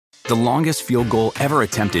The longest field goal ever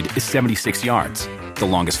attempted is 76 yards. The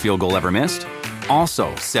longest field goal ever missed?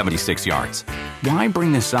 Also 76 yards. Why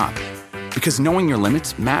bring this up? Because knowing your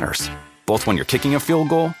limits matters, both when you're kicking a field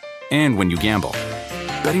goal and when you gamble.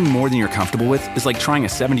 Betting more than you're comfortable with is like trying a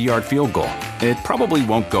 70-yard field goal. It probably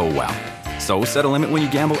won't go well. So set a limit when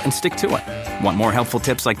you gamble and stick to it. Want more helpful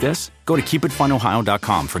tips like this? Go to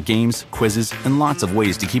keepitfunohio.com for games, quizzes, and lots of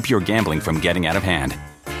ways to keep your gambling from getting out of hand.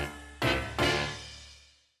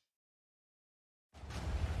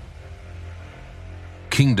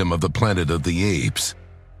 Kingdom of the Planet of the Apes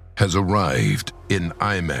has arrived in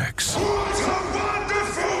IMAX.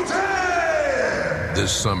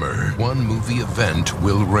 This summer, one movie event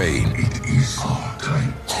will reign. It is our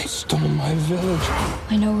time. They stole my village.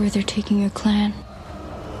 I know where they're taking your clan.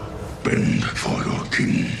 Bend for your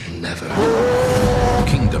king. Never.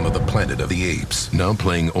 Kingdom of the Planet of the Apes, now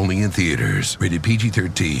playing only in theaters. Rated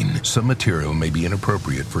PG-13. Some material may be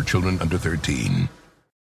inappropriate for children under 13.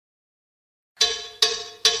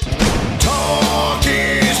 Talk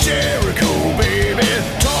is Jericho, baby.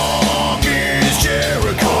 Talk is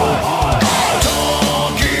Jericho.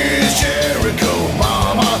 Talk is Jericho,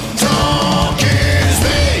 mama. Talk is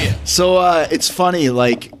me. So it's funny,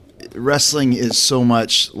 like, wrestling is so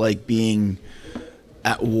much like being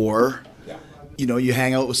at war. Yeah. You know, you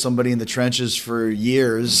hang out with somebody in the trenches for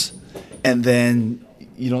years, and then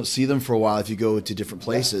you don't see them for a while if you go to different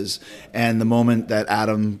places. And the moment that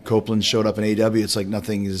Adam Copeland showed up in AEW, it's like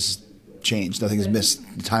nothing has changed, nothing has missed,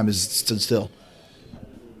 time has stood still.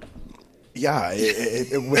 Yeah.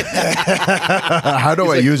 How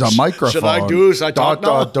do I use a microphone? Should I do this? I talk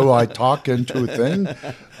now? Do I talk into a thing?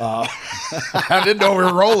 I didn't know we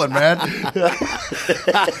were rolling, man.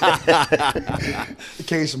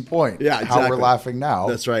 Case in point. Yeah, exactly. How we're laughing now.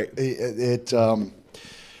 That's right.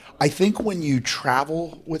 I think when you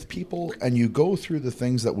travel with people and you go through the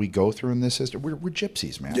things that we go through in this history, we're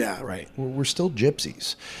gypsies, man. Yeah, right. We're still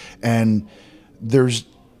gypsies. And there's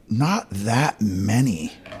not that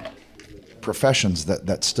many professions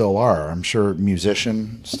that still are. I'm sure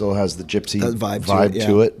musician still has the gypsy vibe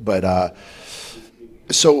to it. But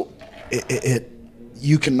so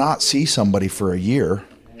you cannot see somebody for a year.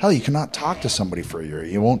 Hell, you cannot talk to somebody for a year.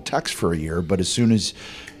 You won't text for a year. But as soon as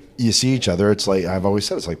you see each other, it's like I've always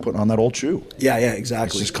said, it's like putting on that old shoe. Yeah,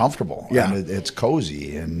 exactly. It's just comfortable. Yeah, and it's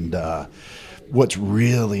cozy. And what's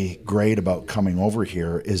really great about coming over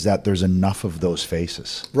here is that there's enough of those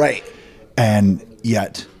faces. Right. And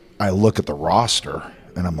yet I look at the roster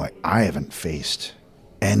and I'm like, I haven't faced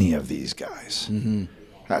any of these guys. Mm-hmm.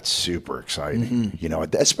 That's super exciting, mm-hmm. You know,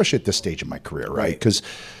 especially at this stage of my career, right? Because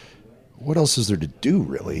what else is there to do,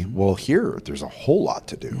 really? Well, here, there's a whole lot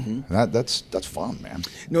to do. Mm-hmm. That's fun, man.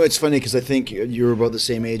 No, it's funny because I think you were about the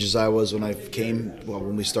same age as I was when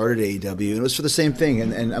when we started AEW, and it was for the same thing.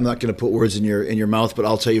 And I'm not going to put words in your mouth, but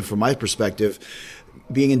I'll tell you from my perspective,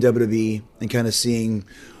 being in WWE and kind of seeing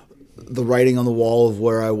the writing on the wall of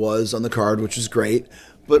where I was on the card, which was great,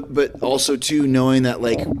 but also too knowing that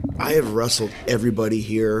like I have wrestled everybody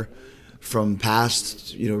here, from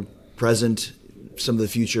past, present, some of the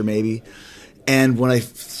future maybe. And when I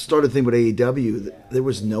started thinking about AEW, there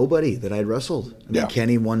was nobody that I'd wrestled. I mean,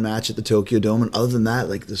 Kenny, one match at the Tokyo Dome, and other than that,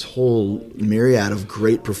 like this whole myriad of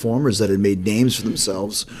great performers that had made names for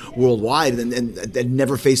themselves worldwide and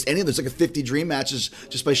never faced any of them. It's like a 50 dream matches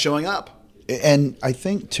just by showing up. And I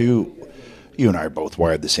think, too, you and I are both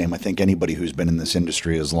wired the same. I think anybody who's been in this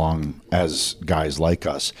industry as long as guys like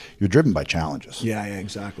us, you're driven by challenges. Yeah,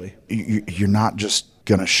 exactly. You're not just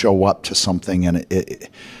going to show up to something and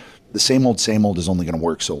the same old is only going to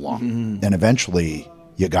work so long. Mm-hmm. And eventually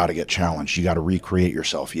you got to get challenged. You got to recreate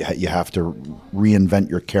yourself. You have to reinvent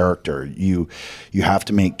your character. You have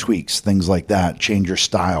to make tweaks, things like that, change your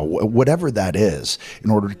style, whatever that is, in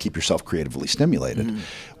order to keep yourself creatively stimulated. Mm-hmm.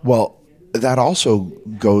 Well, that also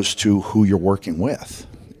goes to who you're working with.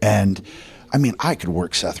 And I mean, I could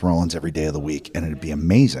work Seth Rollins every day of the week and it'd be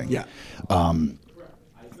amazing. Yeah.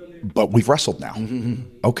 But we've wrestled now. Mm-hmm.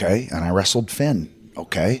 Okay. And I wrestled Finn.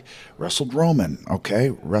 Okay. Wrestled Roman.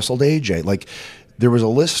 Okay. Wrestled AJ. Like, there was a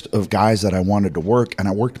list of guys that I wanted to work, and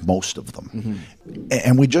I worked most of them. Mm-hmm.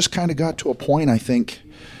 And we just kind of got to a point, I think,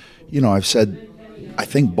 I've said, I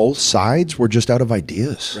think both sides were just out of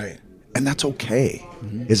ideas. Right. And that's okay.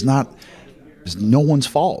 Mm-hmm. It's no one's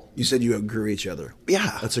fault. You said you outgrew each other.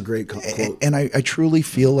 Yeah. That's a great quote. And I truly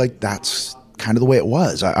feel like that's kind of the way it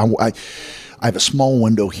was. I have a small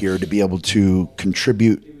window here to be able to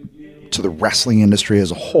contribute to the wrestling industry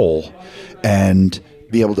as a whole and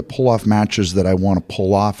be able to pull off matches that I want to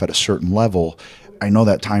pull off at a certain level. I know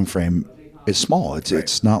that time frame is small.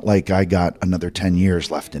 It's not like I got another 10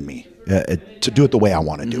 years left in me. to do it the way I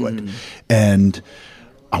want to do it. And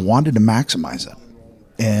I wanted to maximize it.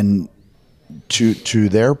 And to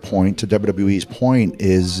their point, to WWE's point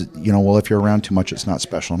is, well, if you're around too much, it's not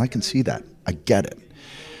special. And I can see that. I get it.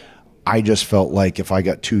 I just felt like if I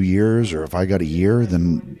got 2 years or if I got a year,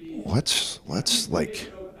 then let's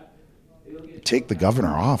like take the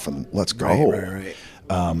governor off and let's go. Right.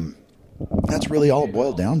 That's really all it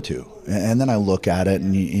boiled down to. And then I look at it,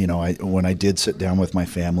 and when I did sit down with my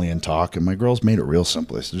family and talk, and my girls made it real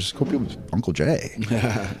simple. I said, just go be with Uncle Jay.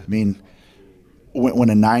 I mean, when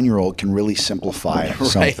a 9-year-old can really simplify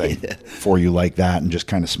something for you like that, and just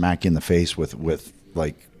kind of smack you in the face with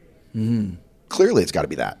like, clearly it's got to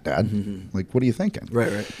be that, Dad. Like, what are you thinking?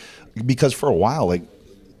 Right. Because for a while, like,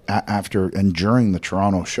 after and during the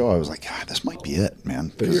Toronto show, I was like, God, this might be it,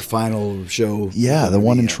 man. But your final show, the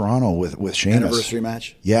one in Toronto with Sheamus, anniversary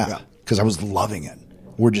match, because I was loving it.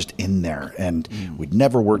 We're just in there, and we'd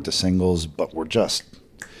never worked a singles, but and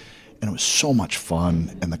it was so much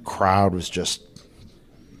fun, and the crowd was just,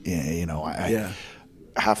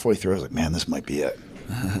 halfway through, I was like, man, this might be it.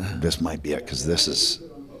 This might be it, because this is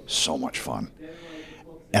so much fun,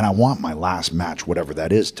 and I want my last match, whatever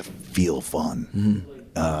that is, to feel fun.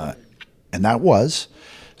 And that was,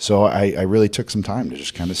 so I really took some time to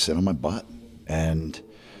just kind of sit on my butt and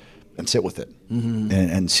sit with it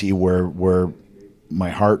and see where my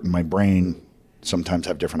heart and my brain sometimes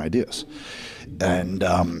have different ideas. And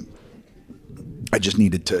I just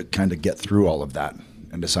needed to kind of get through all of that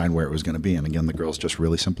and decide where it was going to be. And again, the girls just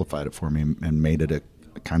really simplified it for me and made it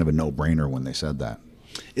a kind of a no-brainer when they said that.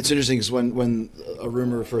 It's interesting because when a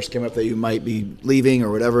rumor first came up that you might be leaving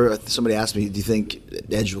or whatever, somebody asked me, "Do you think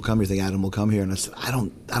Edge will come here? Do you think Adam will come here?" And I said, "I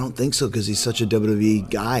don't think so, because he's such a WWE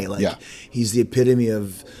guy. Like, he's the epitome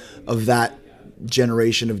of that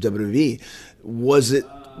generation of WWE." Was it,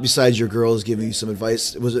 besides your girls giving you some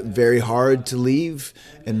advice, was it very hard to leave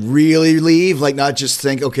and really leave, like not just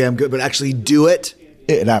think, "Okay, I'm good," but actually do it?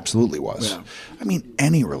 It absolutely was. Yeah. I mean,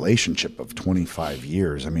 any relationship of 25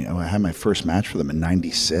 years. I mean, I had my first match for them in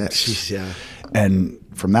 96. Jeez, yeah. And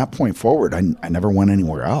from that point forward, I never went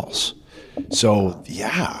anywhere else. So,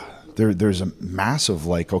 there's a massive,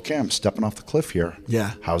 like, okay, I'm stepping off the cliff here.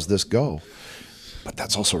 Yeah. How's this go? But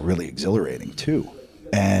that's also really exhilarating, too.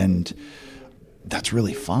 And that's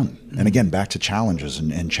really fun. And again, back to challenges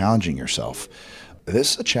and challenging yourself.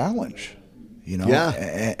 This is a challenge.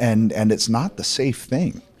 And it's not the safe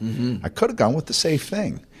thing. I could have gone with the safe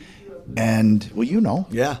thing, and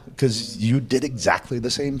because you did exactly the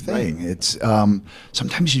same thing. Right. It's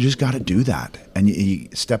sometimes you just got to do that, and you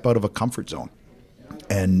step out of a comfort zone,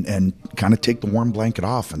 and kind of take the warm blanket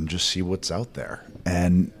off and just see what's out there.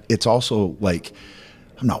 And it's also like,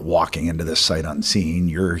 I'm not walking into this sight unseen.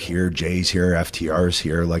 You're here, Jay's here, FTR's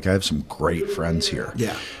here. Like, I have some great friends here,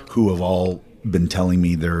 who have all been telling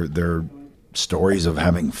me their stories of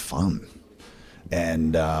having fun.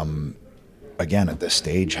 And again, at this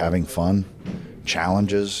stage, having fun,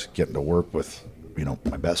 challenges, getting to work with,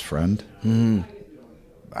 my best friend.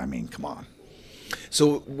 I mean, come on.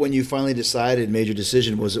 So when you finally decided, made your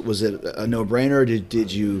decision, was it a no-brainer?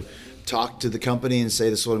 Did you talk to the company and say,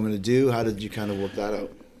 "This is what I'm going to do"? How did you kind of work that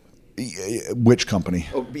out? Which company?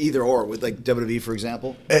 Oh, either or, with like WWE, for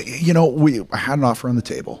example. I had an offer on the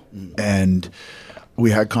table, and we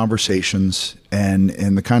had conversations, and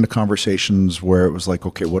the kind of conversations where it was like,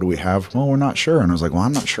 okay, what do we have? Well, we're not sure. And I was like, well,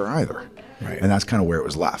 I'm not sure either. Right. And that's kind of where it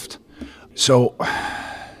was left. So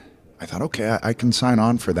I thought, okay, I can sign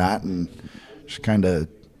on for that and just kind of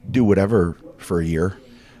do whatever for a year,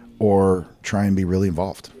 or try and be really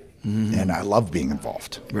involved. And I love being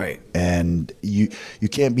involved. Right. And you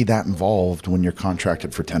can't be that involved when you're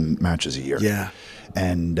contracted for 10 matches a year. Yeah.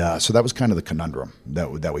 And so that was kind of the conundrum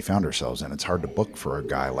that we found ourselves in. It's hard to book for a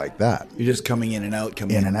guy like that. You're just coming in and out,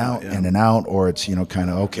 in and out, or it's, kind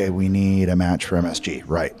of, okay, we need a match for MSG.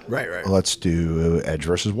 Right. Let's do Edge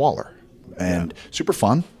versus Waller. And super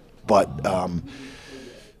fun, but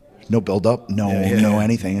no build-up, no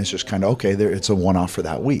anything. It's just kind of, okay, it's a one-off for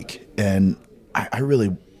that week. And I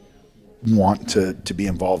really want to be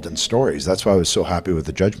involved in stories. That's why I was so happy with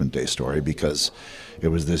the Judgment Day story, because it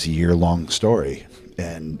was this year-long story.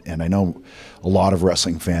 And I know a lot of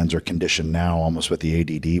wrestling fans are conditioned now almost with the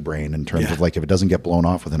ADD brain in terms of, like, if it doesn't get blown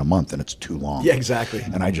off within a month, then it's too long. Yeah, exactly.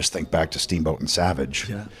 And I just think back to Steamboat and Savage.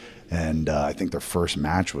 Yeah. And I think their first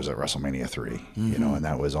match was at WrestleMania 3, and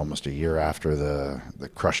that was almost a year after the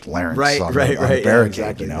crushed larynx on the barricade. Yeah,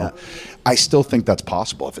 exactly, I still think that's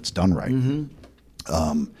possible if it's done right.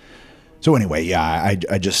 So anyway,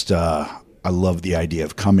 I just I love the idea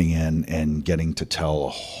of coming in and getting to tell a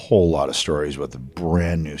whole lot of stories with a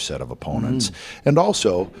brand new set of opponents, and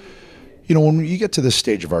also when you get to this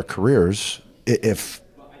stage of our careers, if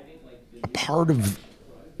a part of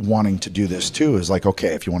wanting to do this too is like,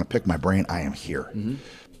 okay, if you want to pick my brain, I am here,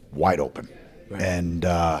 wide open. Right. And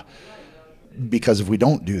because if we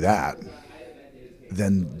don't do that,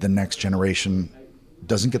 then the next generation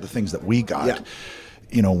doesn't get the things that we got.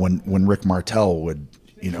 Yeah. When Rick Martel would,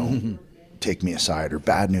 take me aside, or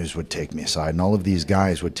Bad News would take me aside, and all of these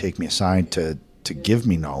guys would take me aside to give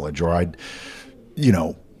me knowledge, or I'd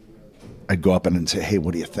go up and say, hey,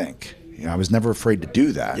 what do you think? I was never afraid to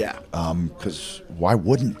do that. Yeah. Because why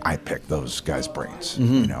wouldn't I pick those guys' brains?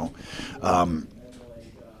 And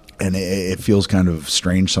it feels kind of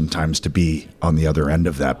strange sometimes to be on the other end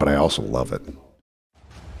of that, but I also love it.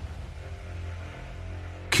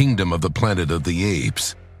 Kingdom of the Planet of the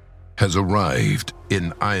Apes has arrived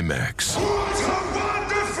in IMAX. What a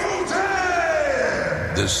wonderful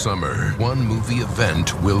day! This summer, one movie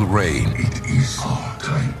event will reign. It is our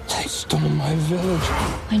time. They stole my village.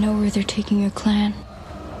 I know where they're taking your clan.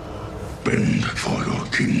 Bend for your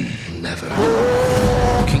king. Never.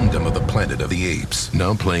 Kingdom of the Planet of the Apes,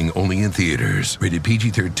 now playing only in theaters. Rated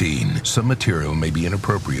PG-13. Some material may be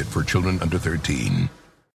inappropriate for children under 13.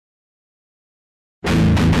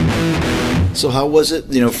 So how was it,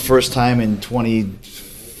 first time in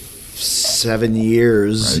 27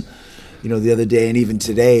 years, right. The other day and even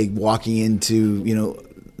today, walking into,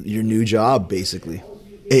 your new job, basically?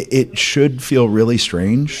 It should feel really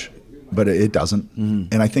strange, but it doesn't. Mm-hmm.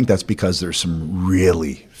 And I think that's because there's some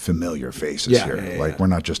really familiar faces here. Yeah. We're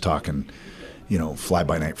not just talking,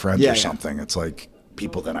 fly-by-night friends or something. It's like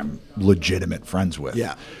people that I'm legitimate friends with.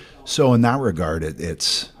 Yeah. So in that regard,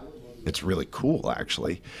 it's really cool,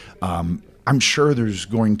 actually. I'm sure there's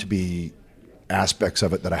going to be aspects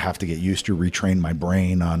of it that I have to get used to, retrain my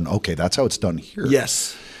brain on, okay, that's how it's done here.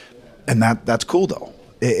 Yes. And that's cool, though.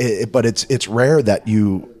 But it's rare that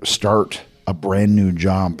you start a brand new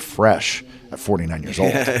job fresh at 49 years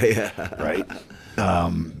old. Yeah. Right?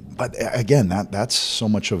 But again, that's so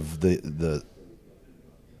much of the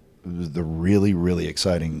really, really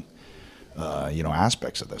exciting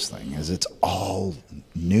aspects of this thing is it's all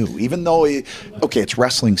new. Even though, it's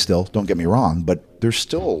wrestling still, don't get me wrong, but there's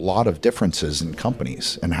still a lot of differences in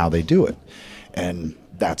companies and how they do it. And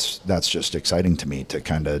that's just exciting to me to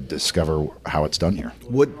kind of discover how it's done here.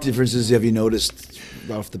 What differences have you noticed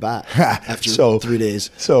right off the bat after 3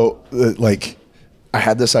 days? So, I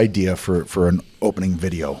had this idea for an opening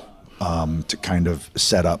video to kind of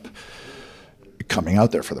set up coming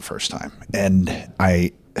out there for the first time. And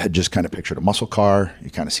I had just kind of pictured a muscle car. You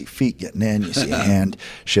kind of see feet getting in, you see a hand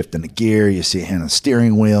shifting the gear, you see a hand on the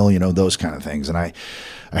steering wheel, those kind of things. And I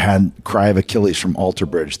had Cry of Achilles from Alter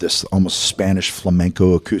Bridge, this almost Spanish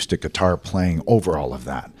flamenco acoustic guitar playing over all of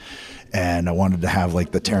that. And I wanted to have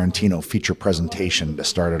the Tarantino feature presentation to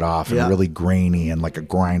start it off, and really grainy and like a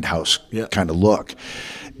grindhouse kind of look.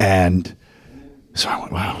 And so I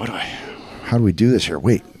went, wow, how do we do this here?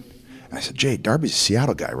 Wait. And I said, Jay, Darby's a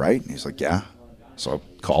Seattle guy, right? And he's like, yeah. So I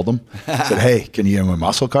called him. I said, hey, can you get my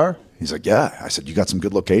muscle car? He's like, yeah. I said, you got some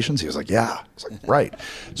good locations? He was like, yeah. I was like, right.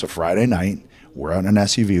 So Friday night, we're out in an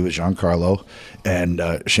SUV with Giancarlo and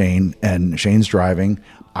Shane, and Shane's driving.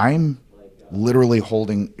 I'm literally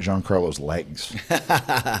holding Giancarlo's legs.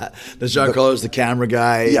 Giancarlo's the camera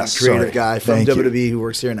guy, creative guy from WWE who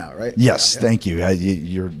works here now, right? Yes, thank you.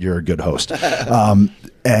 You're a good host.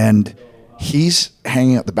 And he's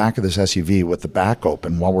hanging at the back of this SUV with the back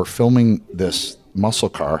open while we're filming this muscle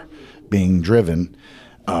car being driven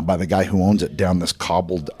by the guy who owns it down this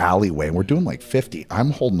cobbled alleyway. We're doing 50.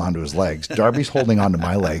 I'm holding onto his legs. Darby's holding onto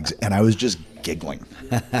my legs, and I was just giggling.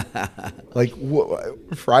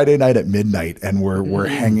 Friday night at midnight, and we're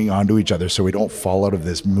hanging onto each other so we don't fall out of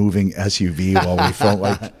this moving SUV while we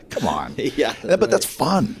film. Come on. Yeah. But that's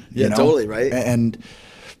fun. Yeah, totally, right? And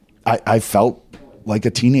I felt like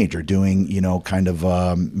a teenager doing, kind of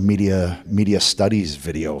media studies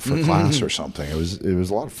video for class or something. It was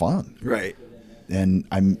a lot of fun. Right. And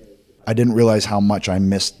I didn't realize how much I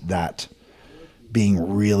missed that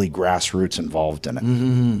being really grassroots involved in it.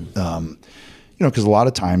 Because a lot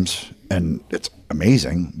of times, and it's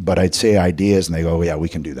amazing, but I'd say ideas and they go, yeah, we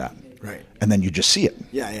can do that. Right. And then you just see it.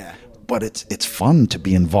 Yeah. But it's fun to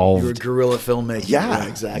be involved. You're a guerrilla filmmaker. Yeah,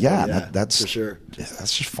 exactly. Yeah, that's for sure. Yeah,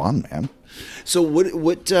 that's just fun, man. So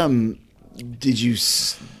what did you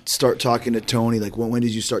start talking to Tony? When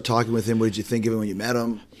did you start talking with him? What did you think of him when you met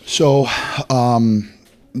him? So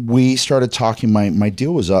we started talking. My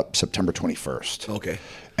deal was up September 21st. Okay.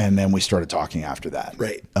 And then we started talking after that.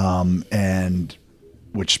 Right. And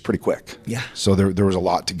which is pretty quick. Yeah. So there was a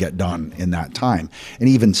lot to get done in that time. And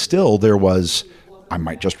even still, I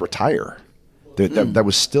might just retire. That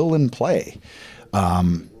was still in play.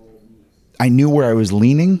 I knew where I was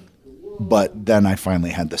leaning, but then I finally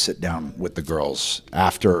had to sit down with the girls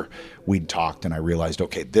after we'd talked, and I realized,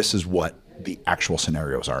 okay, this is what the actual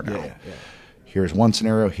scenarios are now. Here's one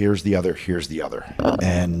scenario, here's the other,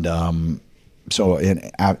 and so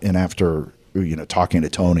after talking to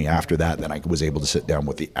Tony after that, then I was able to sit down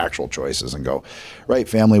with the actual choices and go, right,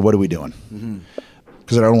 family, what are we doing?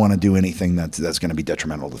 Because I don't want to do anything that's going to be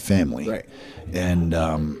detrimental to the family. Right. And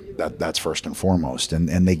that's first and foremost.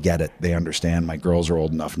 And they get it. They understand. My girls are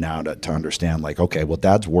old enough now to understand, like, okay, well,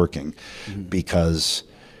 Dad's working because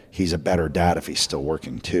he's a better dad if he's still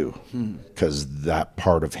working too. Because that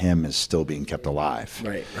part of him is still being kept alive.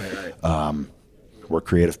 Right. We're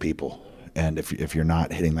creative people. And if you're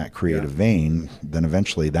not hitting that creative vein, then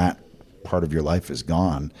eventually that part of your life is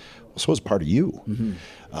gone. So is part of you.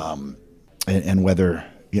 And whether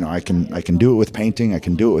I can do it with painting, I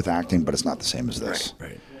can do it with acting, but it's not the same as this.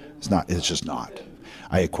 Right. It's just not.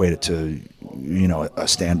 I equate it to a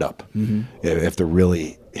stand-up. If they're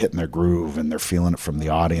really hitting their groove and they're feeling it from the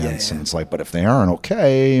audience, and it's like, but if they aren't,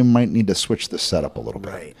 okay, you might need to switch the setup a little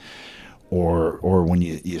bit. Right. Or when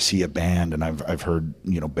you see a band, and I've heard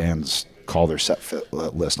bands call their set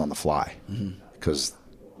list on the fly because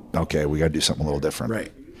okay, we got to do something a little different.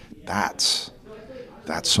 Right. That's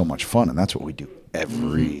so much fun, and that's what we do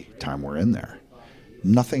every time we're in there.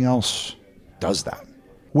 Nothing else does that.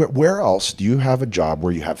 Where else do you have a job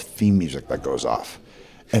where you have theme music that goes off,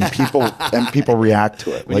 and people react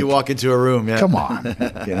to it? When you walk into a room, come on,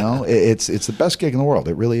 it's the best gig in the world.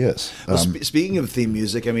 It really is. Well, speaking of theme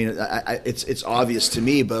music, I mean, it's obvious to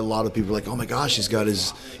me, but a lot of people are like, oh my gosh, he's got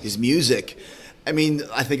his music. I mean,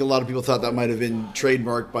 I think a lot of people thought that might have been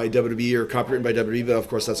trademarked by WWE or copyrighted by WWE, but of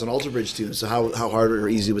course that's an Alter Bridge tune. So how hard or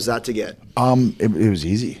easy was that to get? It was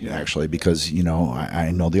easy actually, because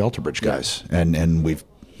I know the Alter Bridge guys, and we've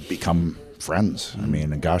become friends. I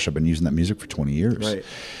mean, gosh, I've been using that music for 20 years, right?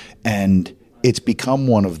 And it's become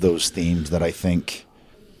one of those themes that I think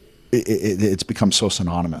it's become so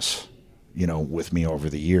synonymous, with me over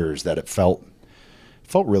the years that it felt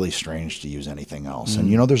really strange to use anything else.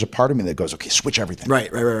 And there's a part of me that goes, okay, switch everything.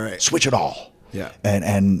 Right. Switch it all. Yeah.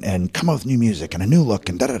 And come up with new music and a new look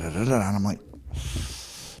and da-da-da-da-da. And I'm like,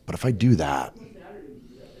 but if I do that,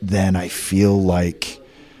 then I feel like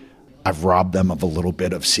I've robbed them of a little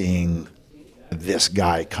bit of seeing this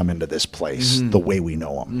guy come into this place the way we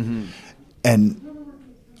know him. And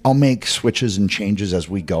I'll make switches and changes as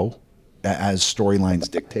we go, as storylines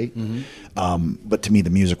dictate. But to me, the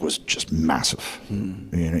music was just massive.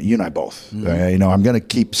 You and I both. I'm going to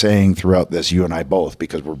keep saying throughout this, you and I both,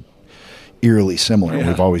 because we're eerily similar.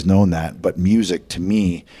 We've always known that. But music, to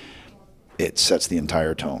me, it sets the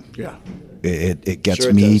entire tone. Yeah. It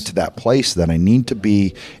gets me to that place that I need to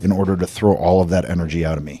be in order to throw all of that energy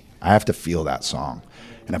out of me. I have to feel that song.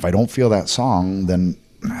 And if I don't feel that song, then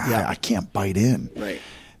I can't bite in. Right.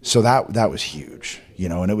 So that was huge,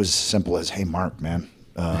 and it was as simple as, hey, Mark, man,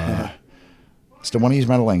 still want to use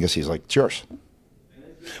Metalingus? He's like, it's yours.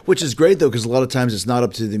 Which is great, though, because a lot of times it's not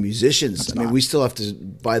up to the musicians. I mean, we still have to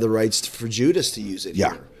buy the rights for Judas to use it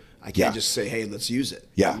here. I can't just say, hey, let's use it.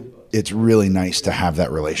 Yeah. It's really nice to have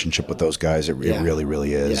that relationship with those guys. It really,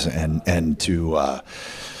 really is. Yeah. And to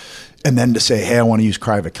and then to say, hey, I want to use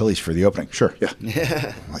Cry of Achilles for the opening. Sure, yeah.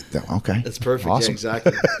 Like that. Okay. That's perfect. Awesome. Yeah,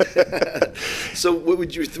 exactly. So what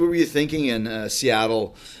were you thinking in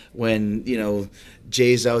Seattle when,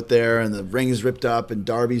 Jay's out there and the ring is ripped up and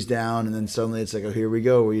Darby's down, and then suddenly it's like, oh, here we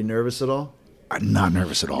go. Were you nervous at all? I'm not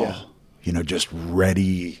nervous at all. Yeah. Just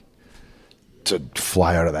ready to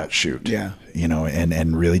fly out of that chute. Yeah.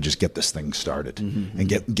 And really just get this thing started and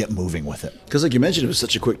get moving with it. Because like you mentioned, it was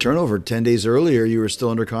such a quick turnover. 10 days earlier, you were still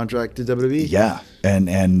under contract to WWE. Yeah.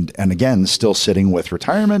 And again, still sitting with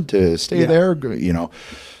retirement to stay there,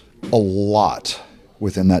 a lot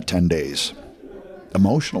within that 10 days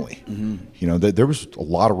emotionally. There was a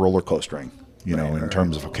lot of roller coastering, in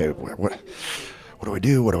terms of, okay, what do I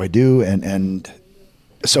do? What do I do? And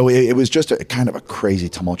so it was just a kind of a crazy,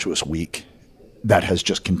 tumultuous week that has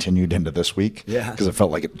just continued into this week. Yeah. Because it felt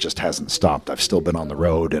like it just hasn't stopped. I've still been on the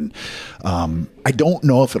road, and I don't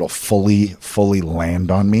know if it'll fully land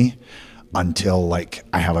on me until like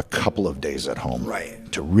I have a couple of days at home.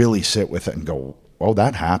 Right. To really sit with it and go, oh,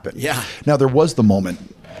 that happened. Yeah. Now there was the moment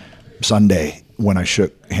Sunday when I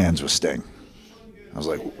shook hands with Sting. I was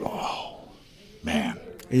like, oh, man.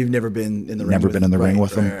 You've never been in the ring Never been in the ring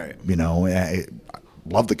with him. Right. I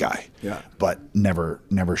love the guy. Yeah. But never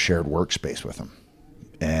shared workspace with him.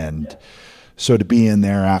 And so to be in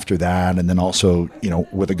there after that, and then also,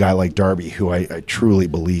 with a guy like Darby, who I truly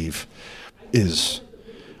believe is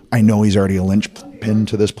I know he's already a linchpin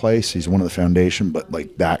to this place. He's one of the foundation, but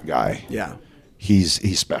like that guy, Yeah.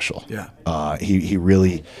 he's special. Yeah. He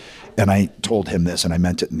really, and I told him this, and I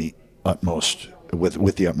meant it in the utmost,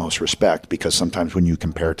 with the utmost respect, because sometimes when you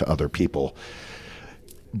compare to other people,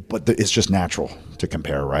 but it's just natural to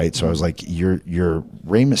compare, right? So I was like, you're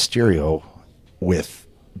Rey Mysterio with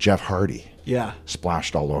Jeff Hardy. Yeah.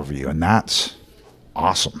 Splashed all over you, and that's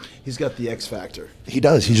awesome. He's got the X factor. He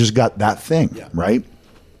does. He's just got that thing, Yeah. right?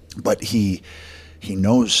 But he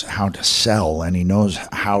knows how to sell, and he knows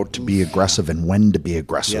how to be aggressive and when to be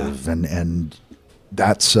aggressive, and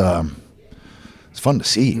that's it's fun to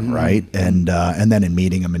see, right? And then in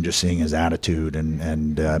meeting him and just seeing his attitude,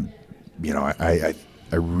 and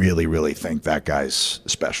I really, really think that guy's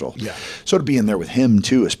special. Yeah. So to be in there with him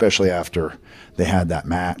too, especially after they had that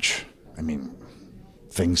match, I mean,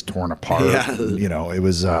 things torn apart. Yeah. It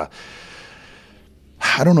was.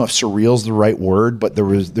 I don't know if surreal's the right word, but there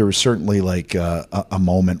was certainly like a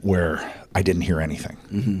moment where I didn't hear anything,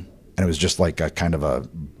 and it was just like a kind of a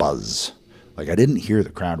buzz. Like I didn't hear the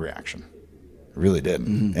crowd reaction. I really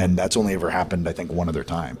didn't, and that's only ever happened, I think, one other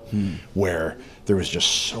time, where there was just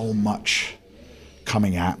so much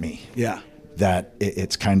coming at me. Yeah. That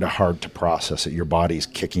it's kind of hard to process it. Your body's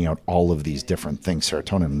kicking out all of these different things,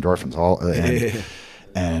 serotonin, endorphins,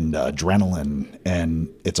 and adrenaline, and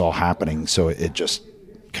it's all happening. So it just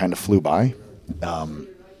kind of flew by.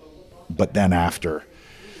 But then after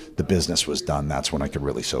the business was done, that's when I could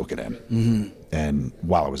really soak it in. And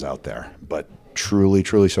while I was out there, but truly,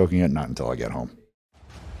 truly soaking it, not until I get home.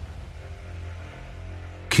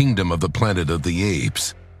 Kingdom of the Planet of the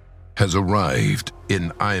Apes has arrived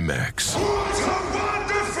in IMAX. What a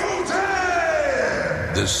wonderful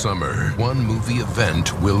day! This summer, one movie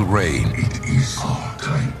event will reign. It is our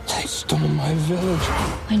time. They stole my village.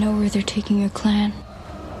 I know where they're taking your clan.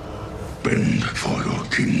 Bend for your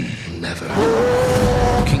king. Never.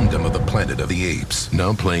 Kingdom of the Planet of the Apes,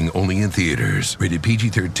 now playing only in theaters. Rated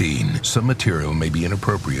PG-13. Some material may be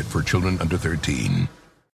inappropriate for children under 13.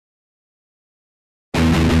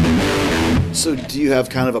 So do you have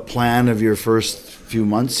kind of a plan of your first few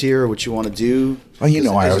months here, what you want to do?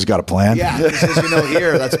 Well, I always got a plan. Yeah, because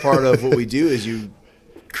here, that's part of what we do is you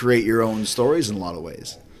create your own stories in a lot of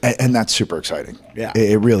ways. And that's super exciting. Yeah.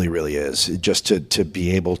 It really, really is. Just to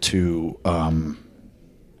be able to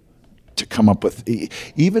come up with,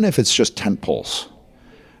 even if it's just tent poles,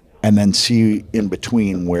 and then see in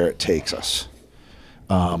between where it takes us.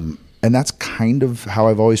 And that's kind of how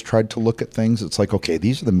I've always tried to look at things. It's like, okay,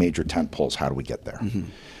 these are the major tent poles. How do we get there?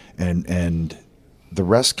 And the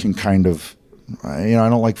rest can kind of, I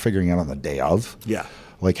don't like figuring out on the day of. Yeah.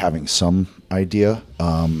 I like having some idea.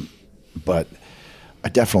 But I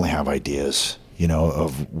definitely have ideas,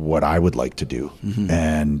 of what I would like to do,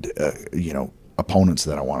 and opponents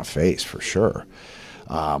that I want to face for sure.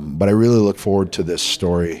 But I really look forward to this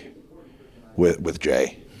story with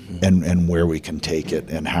Jay, and where we can take it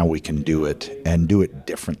and how we can do it and do it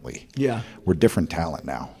differently. Yeah. We're different talent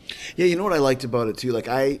now. Yeah, you know what I liked about it too? Like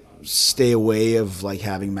I stay away of like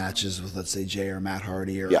having matches with, let's say, Jay or Matt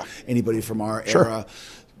Hardy or anybody from our era,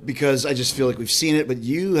 because I just feel like we've seen it. But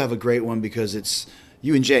you have a great one because it's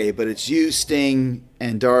you and Jay, but it's you, Sting,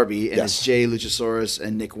 and Darby, and it's Jay, Luchasaurus,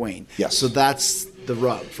 and Nick Wayne. Yes. So that's the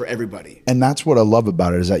rub for everybody. And that's what I love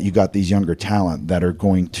about it, is that you got these younger talent that are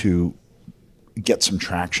going to get some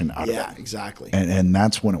traction out of it. Yeah, exactly. And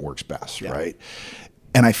that's when it works best, right?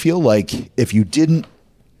 And I feel like if you didn't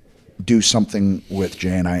do something with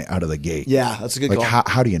Jay and I out of the gate, that's a good call.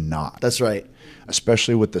 How do you not? That's right.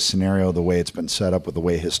 Especially with the scenario, the way it's been set up, with the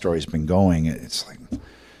way his story's been going, it's like,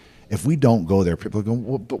 if we don't go there, people are going,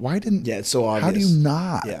 well, but why didn't? Yeah, it's so obvious. How do you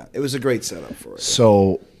not? Yeah, it was a great setup for it.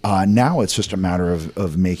 So now it's just a matter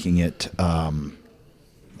of making it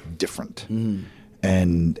different.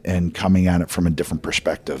 And coming at it from a different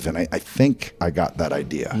perspective. And I think I got that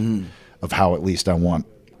idea of how at least I want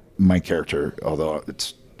my character, although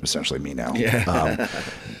it's essentially me now,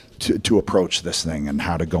 to approach this thing, and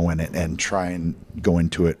how to go in it and try and go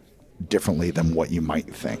into it differently than what you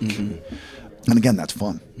might think. And again, that's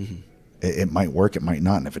fun. It might work, it might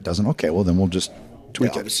not. And if it doesn't, okay, well, then we'll just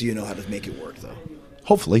tweak it. Obviously, you know how to make it work, though.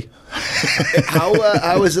 Hopefully.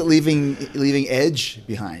 How is it leaving Edge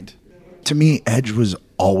behind? To me, Edge was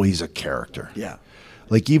always a character. Yeah.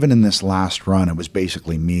 Like even in this last run, it was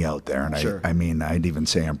basically me out there. And Sure. I mean, I'd even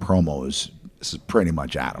say in promos, this is pretty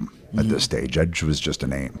much Adam at this stage. Edge was just a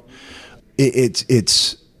name.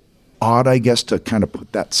 It's odd, I guess, to kind of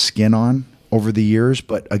put that skin on over the years.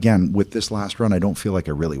 But again, with this last run, I don't feel like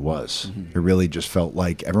it really was. It really just felt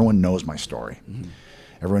like everyone knows my story.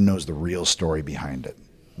 Everyone knows the real story behind it,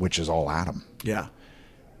 which is all Adam. Yeah.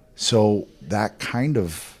 So that kind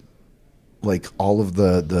of, like all of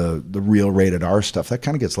the real rated R stuff, that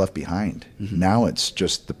kind of gets left behind. Mm-hmm. Now it's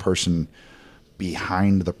just the person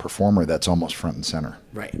behind the performer that's almost front and center.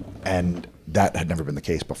 Right. And that had never been the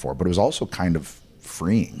case before, but it was also kind of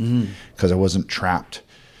freeing because I wasn't trapped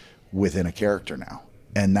within a character now.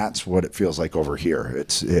 And that's what it feels like over here.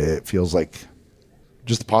 It feels like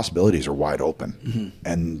just the possibilities are wide open,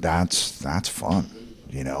 and that's fun.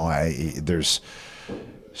 You know, there's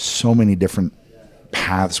so many different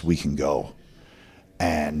paths we can go.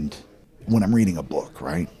 And when I'm reading a book,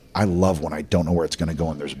 right, I love when I don't know where it's going to go,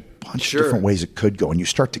 and there's a bunch of different ways it could go, and you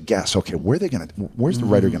start to guess, okay, where's the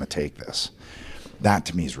writer going to take this? That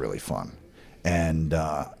to me is really fun, and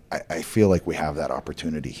I feel like we have that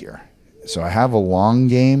opportunity here. So I have a long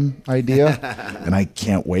game idea, and I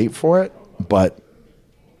can't wait for it, but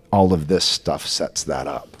all of this stuff sets that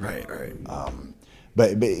up. Right.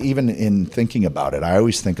 But even in thinking about it, I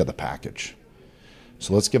always think of the package.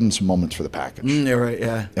 So let's give them some moments for the package. Yeah, right,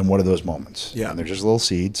 yeah. And what are those moments? Yeah. And they're just little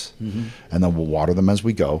seeds, and then we'll water them as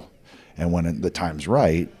we go. And when the time's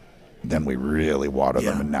right, then we really water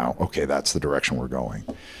them. And now, okay, that's the direction we're going.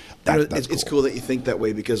 It's cool that you think that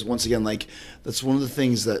way, because once again, like, that's one of the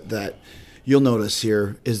things that you'll notice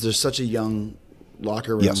here is there's such a young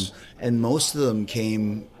locker room, and most of them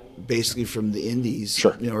came basically from the indies,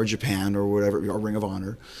 sure, or Japan or whatever, or Ring of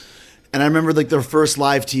Honor. And I remember like their first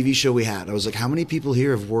live TV show we had. I was like, how many people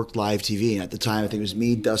here have worked live TV? And at the time, I think it was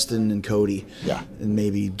me, Dustin, and Cody. Yeah. And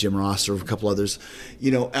maybe Jim Ross or a couple others.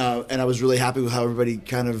 And I was really happy with how everybody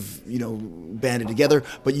kind of, banded together.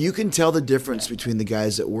 But you can tell the difference between the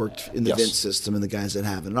guys that worked in the Vince system and the guys that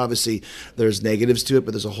haven't. And obviously, there's negatives to it,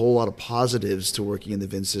 but there's a whole lot of positives to working in the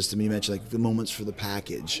Vince system. You mentioned like the moments for the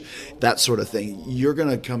package, that sort of thing. You're going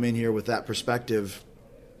to come in here with that perspective,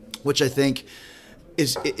 which I think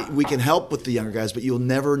we can help with the younger guys, but you'll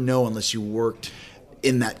never know unless you worked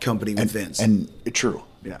in that company with Vince. And true.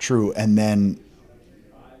 And then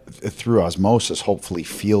through osmosis, hopefully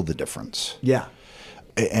feel the difference. Yeah.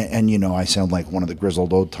 And I sound like one of the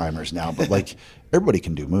grizzled old timers now, but like everybody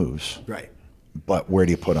can do moves. Right. But where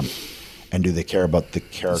do you put them? And do they care about the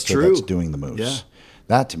character that's doing the moves? Yeah.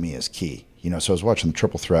 That to me is key. So I was watching the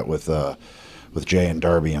Triple Threat with Jay and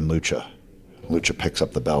Darby and Lucha. Lucha picks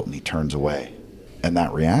up the belt and he turns away. And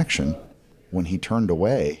that reaction, when he turned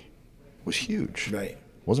away, was huge. Right. It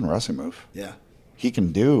wasn't a wrestling move. Yeah. He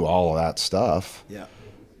can do all of that stuff. Yeah.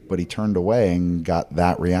 But he turned away and got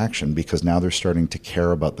that reaction because now they're starting to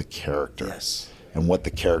care about the character. Yes. And what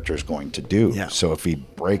the character is going to do. Yeah. So if he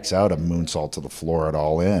breaks out a moonsault to the floor at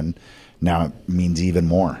All In, now it means even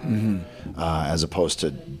more. As opposed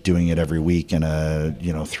to doing it every week in a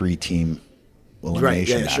 3-team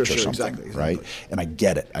elimination match or something. Exactly. Right? And I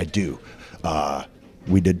get it. I do.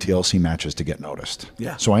 We did TLC matches to get noticed.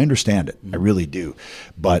 Yeah. So I understand it. I really do.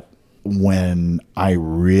 But when I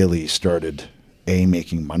really started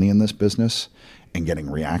making money in this business and getting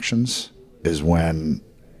reactions is when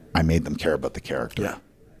I made them care about the character. Yeah.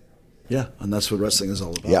 Yeah. And that's what wrestling is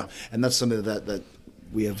all about. Yeah. And that's something that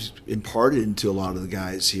we have imparted into a lot of the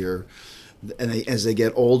guys here. And as they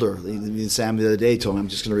get older, Sam the other day told me, I'm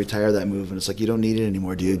just going to retire that move. And it's like, you don't need it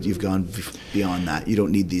anymore, dude. You've gone beyond that. You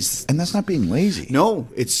don't need these. And that's not being lazy. No,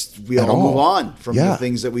 we all move on from the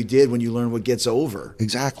things that we did when you learn what gets over.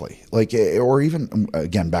 Exactly. Like, or even,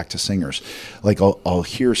 again, back to singers. Like, I'll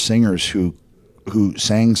hear singers who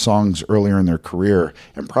sang songs earlier in their career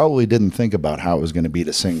and probably didn't think about how it was going to be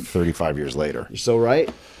to sing 35 years later. You're so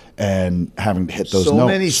right. And having to hit those notes. So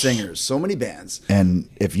many singers, so many bands. And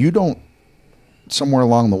if you don't, somewhere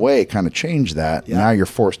along the way, kind of change that. Yeah. Now you're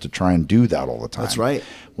forced to try and do that all the time. That's right.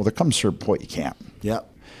 Well, there comes a certain point you can't. Yeah.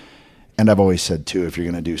 And I've always said, too, if you're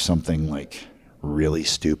going to do something like really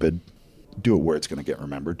stupid, do it where it's going to get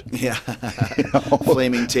remembered. Yeah.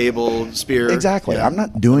 Flaming table, spear. Exactly. Yeah. I'm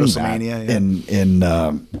not doing that in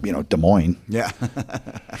Des Moines. Yeah.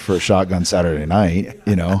 For a shotgun Saturday night,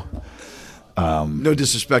 No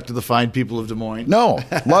disrespect to the fine people of Des Moines. No,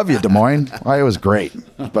 love you, Des Moines. It was great.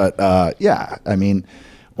 But,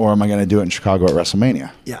 or am I going to do it in Chicago at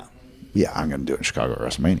WrestleMania? Yeah. Yeah, I'm going to do it in Chicago at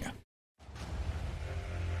WrestleMania.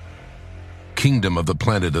 Kingdom of the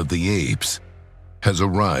Planet of the Apes has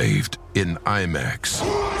arrived in IMAX.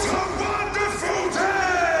 What a wonderful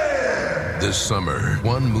day! This summer,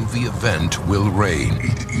 one movie event will reign.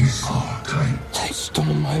 It is our time. They stole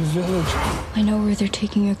my village. I know where they're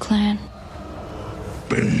taking your clan.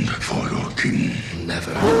 Bend for your king.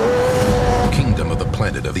 Never. Kingdom of the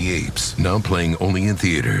Planet of the Apes. Now playing only in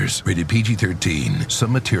theaters. Rated PG-13.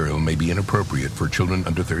 Some material may be inappropriate for children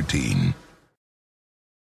under 13.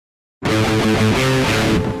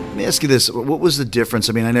 May I ask you this. What was the difference?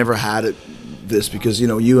 I mean, I never had this because,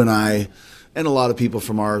 you and I and a lot of people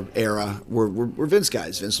from our era were Vince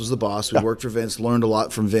guys. Vince was the boss. We worked for Vince, learned a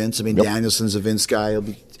lot from Vince. I mean, Danielson's a Vince guy.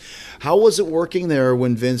 How was it working there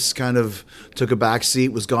when Vince kind of took a back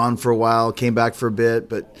seat, was gone for a while, came back for a bit,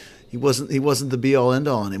 but he wasn't the be-all,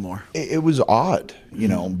 end-all anymore? It was odd,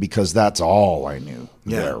 because that's all I knew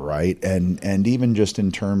there, right? And even just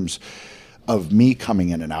in terms of me coming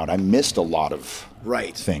in and out, I missed a lot of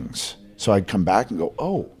things. So I'd come back and go,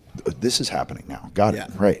 oh, this is happening now. Got it.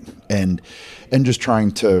 Right. And just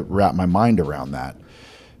trying to wrap my mind around that,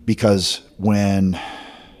 because when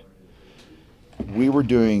we were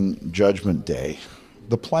doing Judgment Day,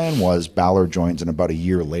 the plan was Balor joins and about a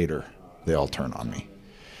year later, they all turn on me.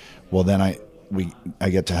 Well, then I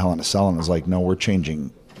get to Hell in a Cell and it's like, no, we're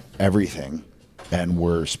changing everything. And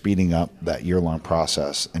we're speeding up that year-long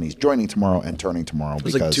process. And he's joining tomorrow and turning tomorrow. It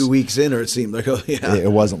was like 2 weeks in, or it seemed like,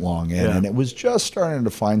 It wasn't long in. And it was just starting to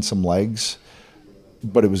find some legs.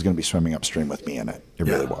 But it was going to be swimming upstream with me in it. It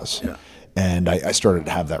really was. Yeah. And I started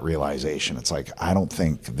to have that realization. It's like, I don't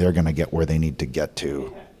think they're going to get where they need to get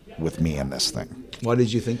to with me in this thing. Why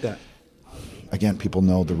did you think that? Again, people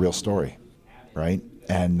know the real story, right?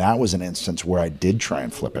 And that was an instance where I did try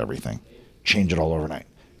and flip everything. Change it all overnight.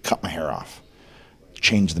 Cut my hair off.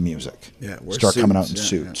 Change the music. Yeah, start coming out in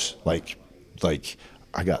suits. Yeah. Like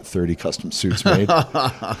I got 30 custom suits made.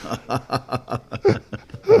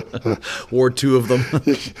 Wore 2 of them.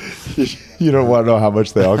 You don't want to know how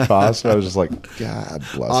much they all cost. I was just like, God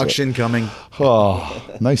bless Auction coming. Oh,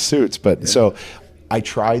 nice suits. But so I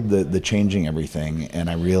tried the changing everything, and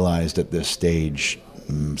I realized at this stage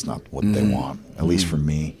it's not what they want, at least for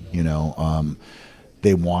me,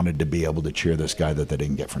 they wanted to be able to cheer this guy that they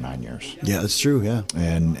didn't get for 9 years. Yeah, that's true. Yeah,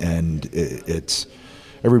 and it's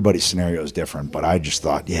everybody's scenario is different, but I just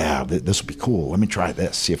thought, this will be cool. Let me try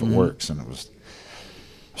this, see if it works. And I was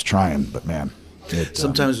trying, but man,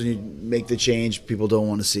 sometimes when you make the change, people don't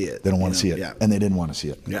want to see it. They don't want to see it, and they didn't want to see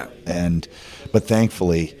it. Yeah, but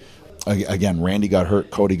thankfully, again, Randy got hurt,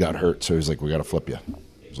 Cody got hurt, so he's like, we got to flip you.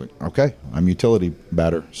 I was like, okay, I'm utility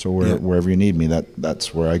batter, so wherever you need me,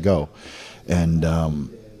 that's where I go. And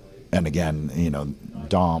again,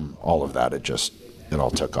 Dom, all of that, it all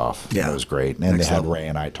took off. Yeah. It was great. And they had Ray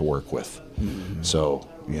and I to work with. Mm-hmm. So,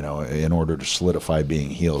 in order to solidify being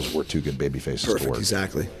heels, we're 2 good baby faces to work.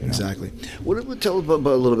 Exactly. Tell a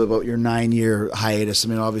little bit about your 9-year hiatus. I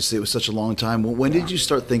mean, obviously it was such a long time. When did you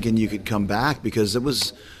start thinking you could come back? Because it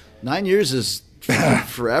was 9 years is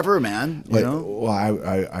forever, man. Well,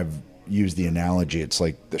 I've used the analogy. It's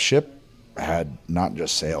like the ship had not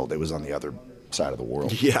just sailed, it was on the other side of the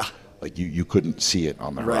world. Yeah. Like you couldn't see it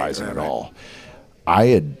on the horizon at all.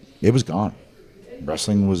 It was gone.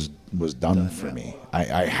 Wrestling was done for me.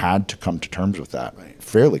 I had to come to terms with that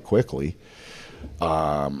fairly quickly.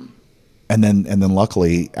 And then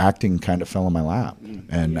luckily acting kind of fell in my lap.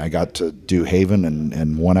 And I got to do Haven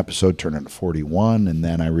and one episode turned into 41, and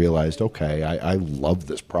then I realized, okay, I love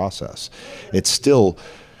this process. It's still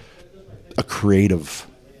a creative.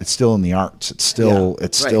 It's still in the arts. It's still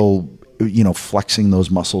flexing those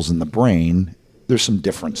muscles in the brain. There's some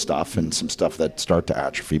different stuff and some stuff that start to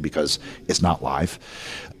atrophy because it's not live.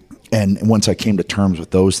 And once I came to terms with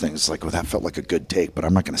those things, it's like, that felt like a good take, but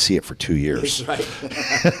I'm not going to see it for 2 years. Right.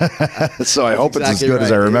 So I hope it's as good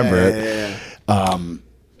as I remember it. Yeah.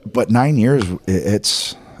 But 9 years,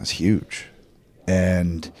 it's huge.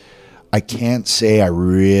 And I can't say I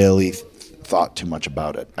really thought too much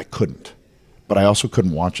about it. I couldn't. But I also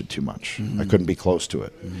couldn't watch it too much. Mm-hmm. I couldn't be close to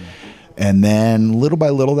it. Mm-hmm. And then little by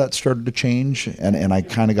little that started to change. And I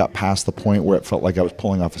kind of got past the point where it felt like I was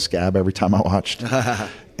pulling off a scab every time I watched.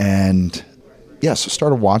 And so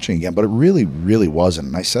started watching again. But it really, really wasn't.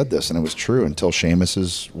 And I said this, and it was true until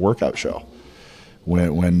Sheamus's workout show.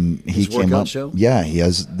 When he came up. Show? Yeah, he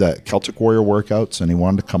has the Celtic Warrior workouts, and he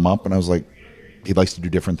wanted to come up. And I was like, he likes to do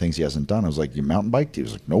different things he hasn't done. I was like, you mountain biked? He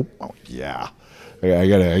was like, nope. I'm like, yeah. I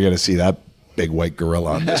gotta see that big white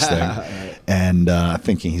gorilla on this thing. Right. And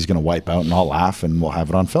thinking he's going to wipe out and I'll laugh and we'll have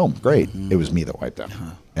it on film. Great. Mm-hmm. It was me that wiped out.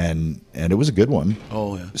 Uh-huh. And it was a good one.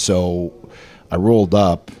 Oh, yeah. So I rolled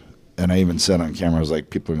up and I even said on camera, I was like,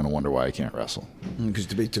 people are going to wonder why I can't wrestle.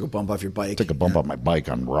 Because you took a bump off your bike. Took a bump off my bike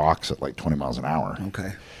on rocks at like 20 miles an hour.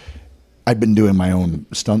 Okay. I'd been doing my own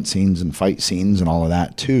stunt scenes and fight scenes and all of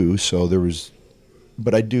that too. So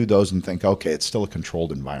but I do those and think, okay, it's still a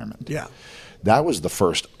controlled environment. Yeah. That was the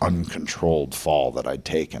first uncontrolled fall that I'd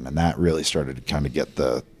taken, and that really started to kind of get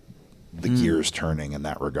the gears turning in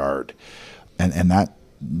that regard. And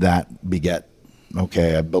that beget,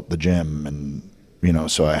 okay, I built the gym, and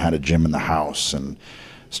so I had a gym in the house, and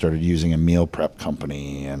started using a meal prep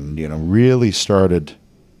company, and really started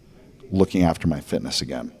looking after my fitness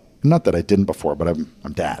again. Not that I didn't before, but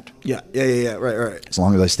I'm dad. Yeah. Right. As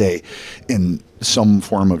long as I stay in some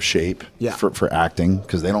form of shape Yeah. for acting,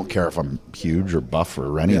 because they don't care if I'm huge or buff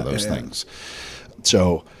or any of those things.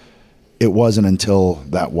 So it wasn't until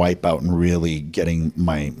that wipeout and really getting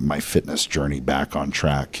my fitness journey back on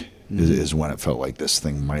track is when it felt like this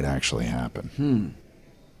thing might actually happen.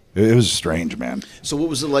 It was strange, man. So what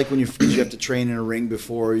was it like when did you have to train in a ring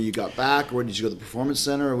before you got back, or did you go to the performance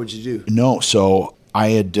center, or what did you do? No, so I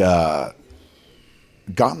had gotten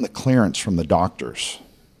the clearance from the doctors,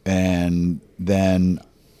 and then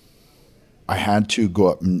I had to go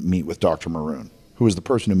up and meet with Dr. Maroon, who was the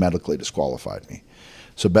person who medically disqualified me.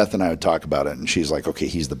 So Beth and I would talk about it, and she's like, okay,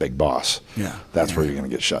 he's the big boss. Yeah. That's where you're going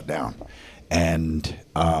to get shut down. And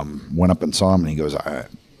went up and saw him, and he goes,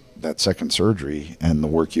 that second surgery and the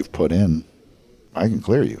work you've put in, I can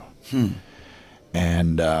clear you.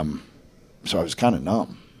 And so I was kind of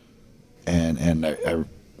numb. And I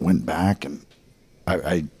went back, and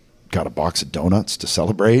I got a box of donuts to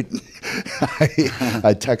celebrate.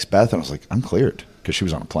 I text Beth, and I was like, I'm cleared, because she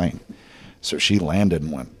was on a plane. So she landed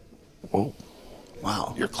and went, whoa.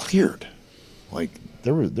 Wow. You're cleared. Like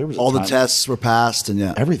there was all the tests were passed, and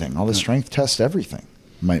everything, all the strength tests, everything.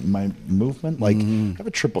 My movement, like I have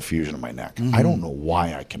a triple fusion in my neck. I don't know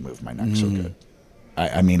why I can move my neck so good.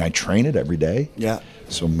 I mean, I train it every day. Yeah.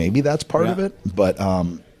 So maybe that's part of it, but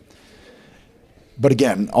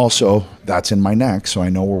again, also that's in my neck, so I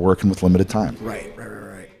know we're working with limited time. Right.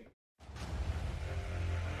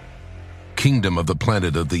 Kingdom of the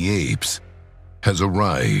Planet of the Apes has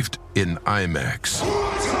arrived in IMAX.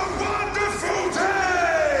 What a wonderful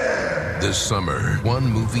day! This summer, one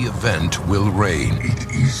movie event will reign.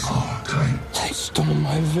 It is our time. They stole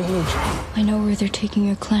my village. I know where they're taking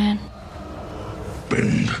your clan.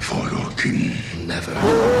 Bend for your king. Never.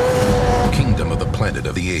 Kingdom of the Planet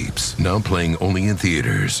of the Apes, now playing only in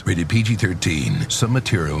theaters. Rated PG-13. Some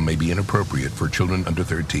material may be inappropriate for children under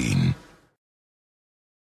 13.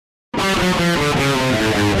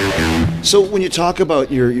 So when you talk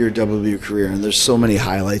about your WWE career, and there's so many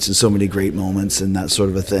highlights and so many great moments and that sort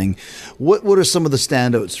of a thing, what are some of the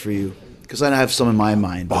standouts for you? Because I have some in my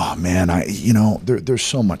mind. Oh man, there's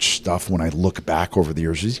so much stuff when I look back over the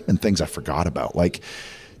years. There's even things I forgot about. Like,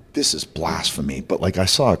 this is blasphemy, but like I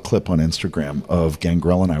saw a clip on Instagram of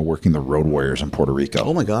Gangrel and I working the Road Warriors in Puerto Rico.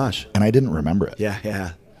 Oh my gosh. And I didn't remember it.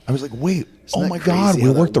 Yeah. I was like, wait, Isn't oh that my God, crazy we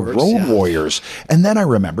how that worked the works? Road Yeah. Warriors. And then I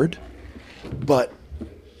remembered, but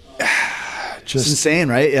It's insane,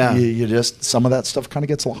 right? Yeah. you just, some of that stuff kind of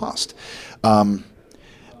gets lost.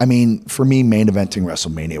 I mean, for me, main eventing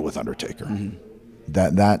WrestleMania with Undertaker,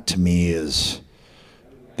 that to me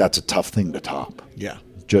that's a tough thing to top. Yeah.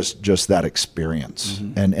 Just that experience,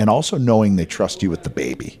 and also knowing they trust you with the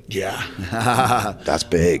baby. Yeah. That's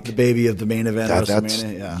big. The baby of the main event, That's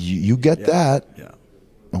WrestleMania. Yeah. you get that. Yeah.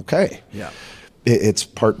 Okay. Yeah. It's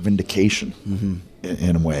part vindication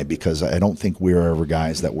in a way, because I don't think we were ever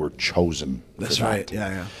guys that were chosen. That's for that. right.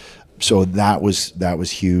 Yeah. So that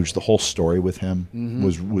was huge. The whole story with him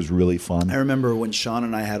was really fun. I remember when Sean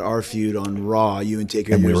and I had our feud on Raw, you and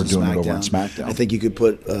Taker, And we yours were on doing it over SmackDown. on SmackDown. I think you could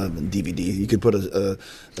put DVD. You could put a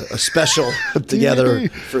special together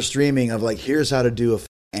for streaming of like, here's how to do a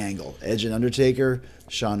angle: Edge and Undertaker,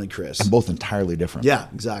 Sean and Chris. And both entirely different. Yeah,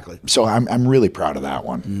 exactly. So I'm really proud of that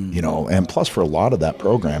one. And plus for a lot of that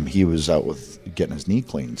program, he was out with getting his knee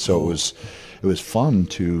cleaned. So it was fun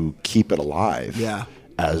to keep it alive. Yeah.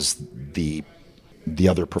 As the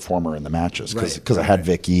other performer in the matches, because Right. I had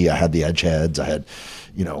Vicky, I had the Edgeheads, I had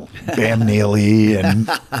Bam Neely and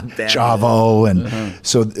Chavo, and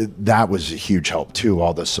so that was a huge help too.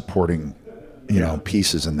 All the supporting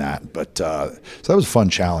pieces in that, but so that was a fun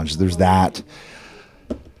challenge. There's that.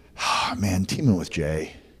 Man, teaming with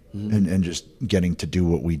Jay and just getting to do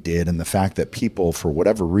what we did, and the fact that people, for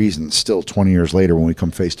whatever reason, still 20 years later, when we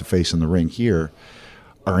come face to face in the ring here,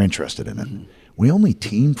 are interested in it. We only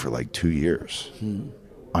teamed for like 2 years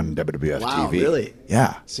on WWF Wow, TV. really?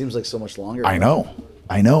 Yeah. Seems like so much longer. I know.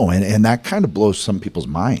 And that kind of blows some people's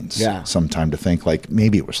minds sometime to think like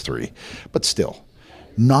maybe it was 3, but still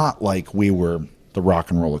not like we were the Rock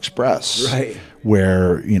and Roll Express, Right.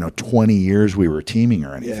 where 20 years we were teaming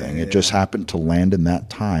or anything. Yeah, it just happened to land in that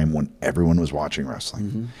time when everyone was watching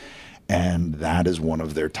wrestling, and that is one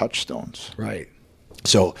of their touchstones. Right.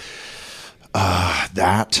 So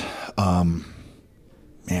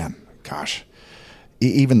man, gosh,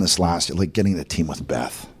 even this last, like getting the team with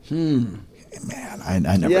Beth. man, I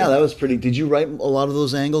never. Yeah, that was pretty. Did you write a lot of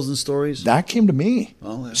those angles and stories? That came to me.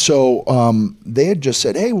 Oh, yeah. So they had just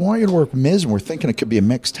said, "Hey, we want you to work with Miz," and we're thinking it could be a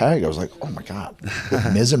mixed tag. I was like, "Oh my god,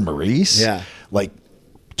 with Miz and Maurice, Yeah. like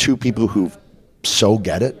two people who so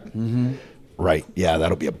get it." Mm-hmm. Right. Yeah,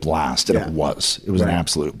 that'll be a blast. And it was. It was an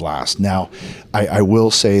absolute blast. Now, I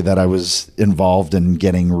will say that I was involved in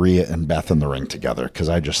getting Rhea and Beth in the ring together because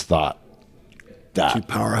I just thought that Two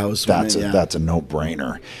powerhouse that's women, that's a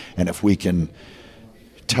no-brainer. And if we can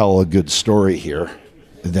tell a good story here,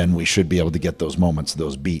 then we should be able to get those moments,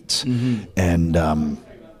 those beats. Mm-hmm. And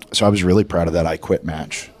so I was really proud of that I Quit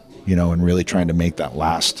match, you know, and really trying to make that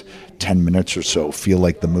last 10 minutes or so feel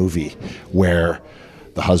like the movie where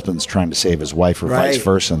the husband's trying to save his wife or vice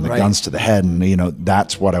versa, and the guns to the head. And, you know,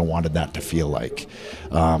 that's what I wanted that to feel like.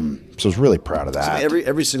 So I was really proud of that. So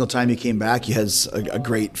every single time you came back, you had a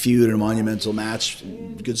great feud and a monumental match,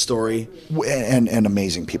 good story. And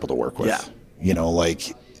amazing people to work with. Yeah. You know,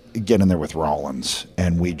 like get in there with Rollins,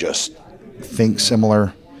 and we just think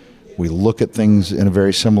similar. We look at things in a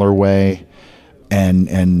very similar way.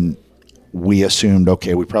 And we assumed,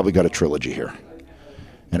 okay, we probably got a trilogy here.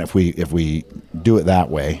 And if we do it that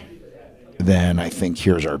way, then I think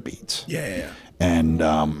here's our beats. Yeah. And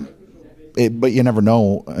but you never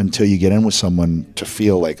know until you get in with someone to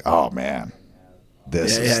feel like, oh man,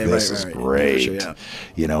 this is great. Sure, yeah.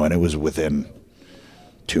 You know, and it was within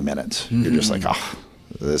 2 minutes. Mm-hmm. You're just like, oh,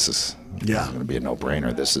 this is going to be a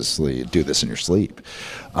no-brainer. This is, you do this in your sleep.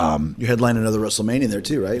 You headlined another WrestleMania there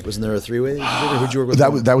too, right? Wasn't there a three-way? Who'd you work with?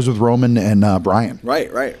 That was with Roman and Bryan.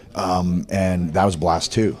 Right. And that was a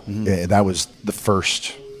blast too. Mm-hmm. That was the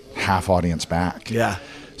first half audience back. Yeah.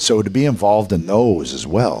 So to be involved in those as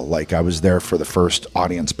well, like I was there for the first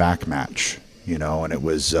audience back match, you know, and it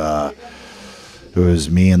was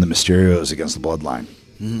me and the Mysterios against the Bloodline.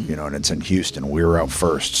 You know, and it's in Houston. We were out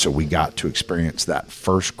first, so we got to experience that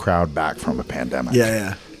first crowd back from a pandemic.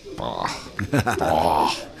 Yeah.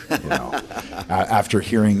 You know, after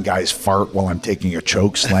hearing guys fart while I'm taking a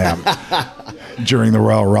choke slam during the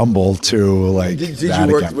Royal Rumble, to like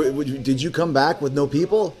did you come back with no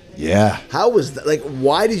people? Yeah. How was that? Like,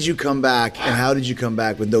 why did you come back, and how did you come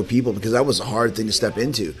back with no people? Because that was a hard thing to step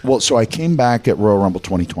into. Well, so I came back at Royal Rumble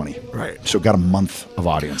 2020. Right. So got a month of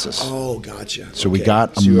audiences. Oh, gotcha. So we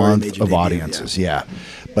got a month of audiences, yeah.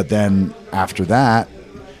 But then after that,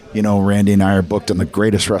 you know, Randy and I are booked in the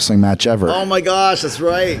greatest wrestling match ever. Oh my gosh, that's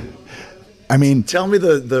right. I mean, tell me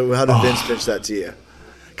how did Vince pitch that to you?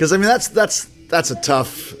 Because I mean, that's a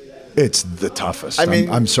tough. It's the toughest. I mean,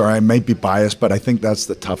 I'm sorry, I might be biased, but I think that's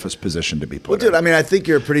the toughest position to be put in. Dude, I mean, I think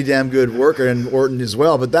you're a pretty damn good worker, and Orton as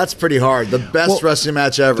well, but that's pretty hard. The best wrestling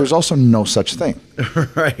match ever. There's also no such thing.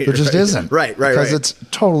 Right. There just isn't. Right. Because it's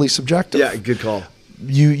totally subjective. Yeah, good call.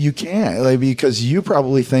 You can't, like, because you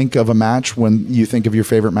probably think of a match when you think of your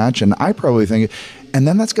favorite match, and I probably think, and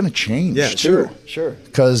then that's going to change. Yeah, too. Sure.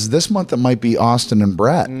 Because this month it might be Austin and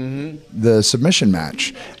Brett, the submission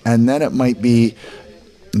match, and then it might be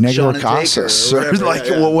Negro Casas,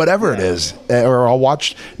 or whatever it is. Or I'll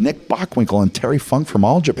watch Nick Bockwinkel and Terry Funk from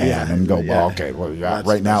All Japan and go,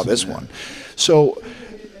 right now this one. So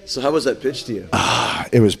how was that pitched to you?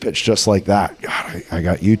 It was pitched just like that. God, I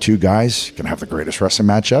got you two guys going to have the greatest wrestling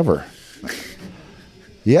match ever.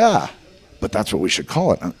 Yeah, but that's what we should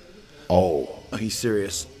call it. Oh, he's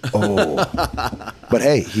serious. But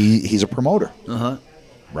hey, he's a promoter,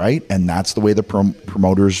 right? And that's the way the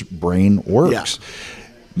promoter's brain works. Yeah.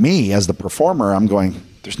 Me, as the performer, I'm going,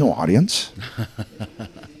 there's no audience.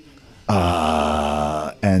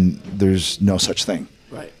 And there's no such thing.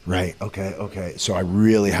 Right. Okay. So I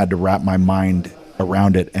really had to wrap my mind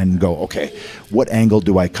around it and go, okay, what angle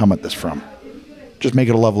do I come at this from? Just make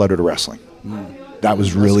it a love letter to wrestling. That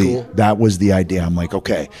was really, cool. That was the idea. I'm like,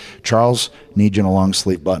 okay, Charles, need you in a long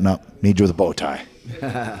sleeve button up, need you with a bow tie.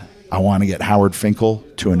 I want to get Howard Finkel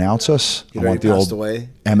to announce us. I want the old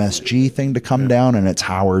MSG thing to come down, and it's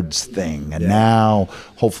Howard's thing. And now,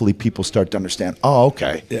 hopefully, people start to understand. Oh,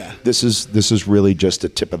 okay. Yeah. This is really just a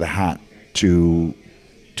tip of the hat to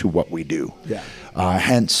what we do. Yeah.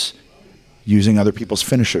 Hence, using other people's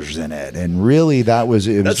finishers in it, and really, that's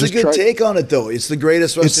a good take on it, though. It's the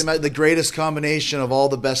greatest wrestling match, the greatest combination of all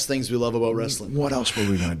the best things we love about wrestling. What else were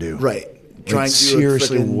we going to do? Right. Like,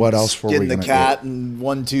 seriously, what else were we going to do? Skin the cat and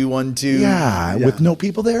 1, 2, 1, 2. Yeah, with no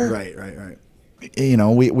people there. Right. You know,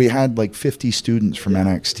 we had like 50 students from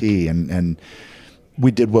NXT, and we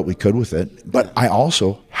did what we could with it. But I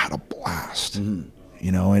also had a blast. Mm-hmm.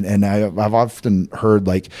 You know, and I've often heard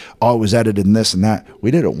like, oh, it was edited and this and that. We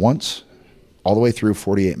did it once, all the way through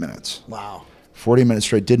 48 minutes. Wow. 40 minutes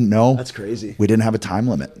straight. Didn't know. That's crazy. We didn't have a time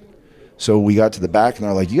limit. So we got to the back, and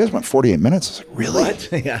they're like, "You guys went 48 minutes." I was like, "Really? What?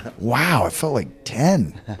 Yeah. Wow, it felt like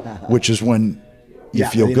 10," which is when you Yeah,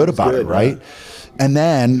 feel you know good it's about good, it, right? yeah. And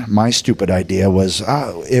then my stupid idea was,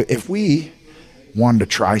 if we wanted to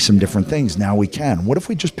try some different things, now we can. What if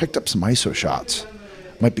we just picked up some ISO shots?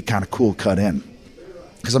 Might be kind of cool cut in.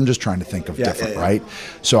 Because I'm just trying to think of different, right?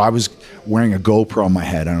 So I was wearing a GoPro on my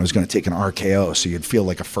head, and I was going to take an RKO, so you'd feel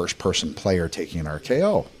like a first-person player taking an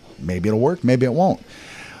RKO. Maybe it'll work, maybe it won't.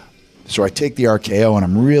 So I take the RKO, and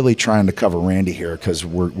I'm really trying to cover Randy here because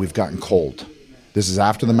we've gotten cold. This is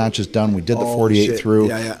after the match is done. We did the 48 through.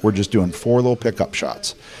 Yeah. We're just doing 4 little pickup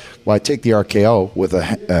shots. Well, I take the RKO with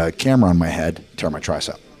a camera on my head, tear my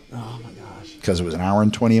tricep. Oh, my gosh. Because it was an hour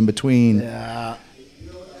and 20 in between. Yeah.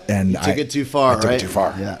 And You took it too far, I took right? it too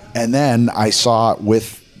far. Yeah. And then I saw it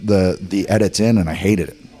with the edits in, and I hated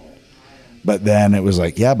it. But then it was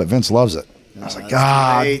like, yeah, but Vince loves it. I was like,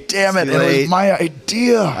 God damn it. Too It late. was my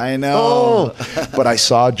idea. I know. Oh. But I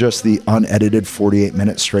saw just the unedited 48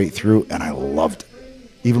 minutes straight through, and I loved it,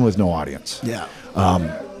 even with no audience. Yeah.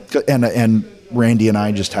 And Randy and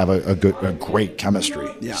I just have a great chemistry.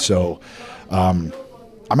 Yeah. So I'm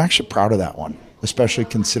actually proud of that one, especially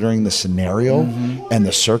considering the scenario and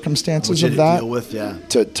the circumstances Which you of had to that. deal with, yeah.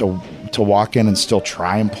 To walk in and still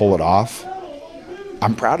try and pull it off.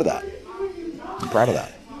 I'm proud of that.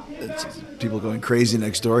 It's people going crazy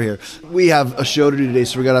next door here. We have a show to do today,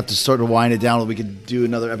 so we're going to have to start to wind it down. We could do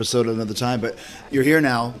another episode at another time, but you're here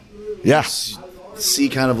now. Yeah. See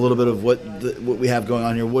kind of a little bit of what we have going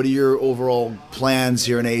on here. What are your overall plans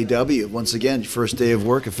here in AEW? Once again, first day of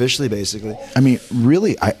work officially, basically. I mean,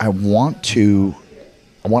 really, I want to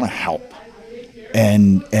help,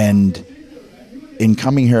 and in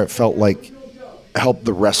coming here, it felt like help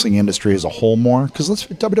the wrestling industry as a whole more, because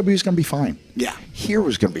WWE is going to be fine. Yeah. Here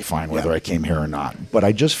was going to be fine whether I came here or not. But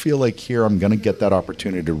I just feel like here I'm going to get that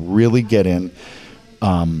opportunity to really get in,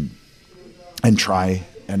 and try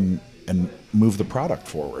and move the product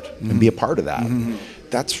forward and be a part of that.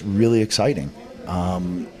 That's really exciting.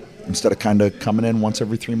 Instead of kind of coming in once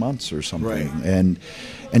every 3 months or something, Right.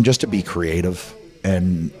 and just to be creative.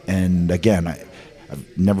 And again, I've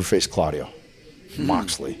never faced Claudio,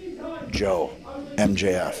 Moxley, Joe,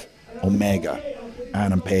 MJF, Omega,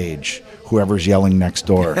 Adam Page, whoever's yelling next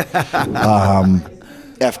door,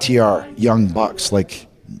 FTR, Young Bucks, like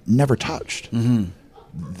never touched.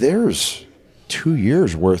 There's 2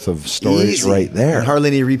 years worth of stories Easy. right there. And hardly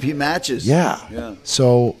any repeat matches. Yeah.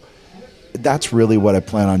 So that's really what I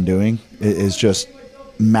plan on doing, is just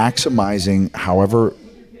maximizing however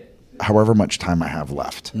much time I have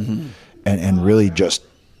left, and really just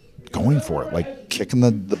going for it, like kicking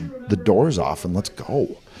the doors off and let's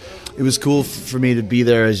go. It was cool for me to be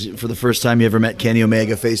there for the first time you ever met Kenny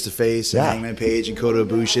Omega face to face, and Yeah. Hangman Page and Kota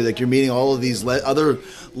Ibushi. Like you're meeting all of these other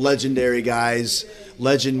legendary guys.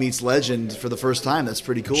 Legend meets legend for the first time. That's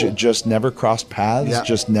pretty cool. Just never crossed paths. Yeah.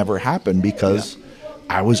 Just never happened because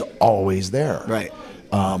I was always there. Right.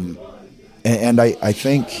 And I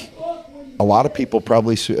think a lot of people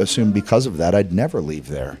probably assume because of that I'd never leave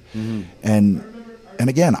there. And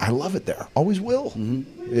again, I love it there. Always will.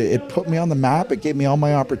 It put me on the map. It gave me all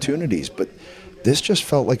my opportunities. But this just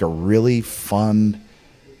felt like a really fun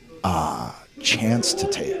chance to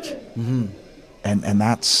take. And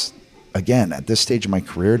that's, again, at this stage of my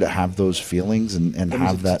career, to have those feelings and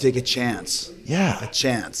have that. To take a chance. Yeah. A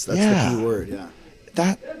chance. That's Yeah. the key word.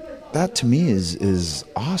 Yeah. That to me is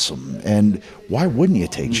awesome. And why wouldn't you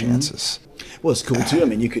take chances? Well, it's cool too. I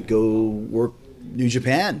mean, you could go work New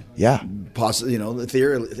Japan. Yeah. Possibly,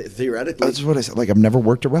 theoretically. That's what I said. Like, I've never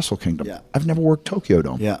worked at Wrestle Kingdom. Yeah. I've never worked Tokyo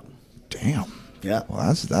Dome. Yeah. Damn. Yeah.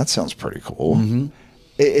 Well, that sounds pretty cool.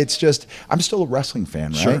 It's just, I'm still a wrestling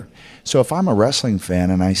fan, right? Sure. So if I'm a wrestling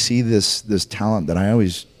fan and I see this talent that I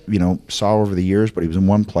always, saw over the years, but he was in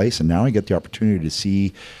one place, and now I get the opportunity to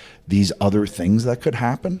see these other things that could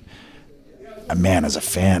happen. And man, as a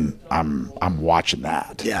fan, I'm watching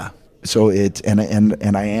that. Yeah. So it's and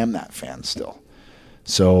I am that fan still.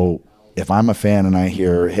 So if I'm a fan and I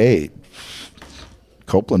hear, hey,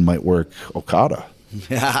 Copeland might work Okada,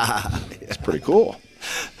 it's pretty cool.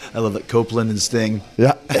 I love that Copeland and Sting.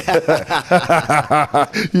 Yeah.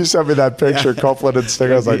 You sent me that picture, Copeland and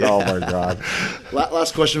Sting. I was like, oh my God.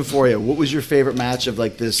 Last question for you. What was your favorite match of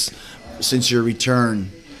like this since your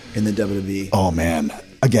return in the WWE? Oh man.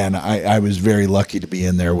 Again, I was very lucky to be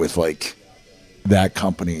in there with like that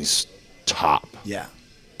company's top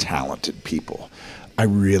talented people. I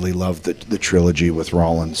really loved the trilogy with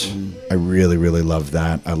Rollins. I really, really loved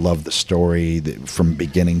that. I love the story from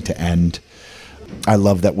beginning to end. I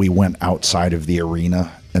love that we went outside of the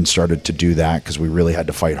arena and started to do that because we really had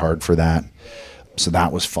to fight hard for that. So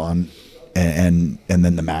that was fun. and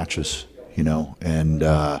then the matches, and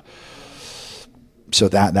so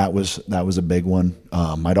that was a big one.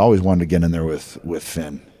 I'd always wanted to get in there with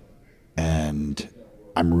Finn, and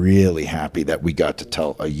I'm really happy that we got to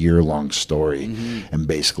tell a year-long story and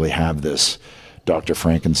basically have this Dr.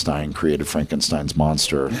 Frankenstein created Frankenstein's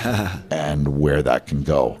monster and where that can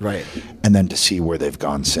go. Right. And then to see where they've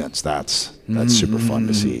gone since, that's super fun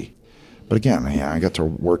to see. But again, I got to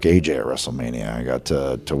work AJ at WrestleMania. I got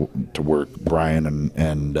to work Brian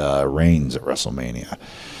and Reigns at WrestleMania.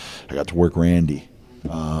 I got to work Randy.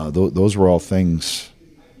 Those were all things.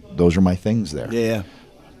 Those are my things there. Yeah.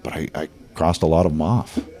 But I crossed a lot of them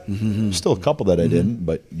off. Still a couple that I didn't,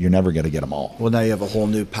 but you're never going to get them all. Well, now you have a whole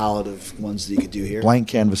new palette of ones that you could do here. Blank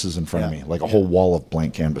canvases in front of me, like a whole wall of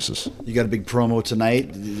blank canvases. You got a big promo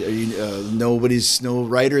tonight. No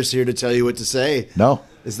writers here to tell you what to say. No.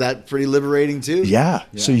 Is that pretty liberating too? Yeah.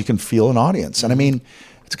 So you can feel an audience. And I mean,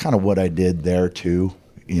 it's kind of what I did there too,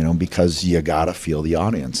 because you got to feel the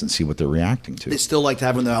audience and see what they're reacting to. They still liked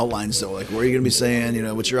having the outlines though. Like, where are you going to be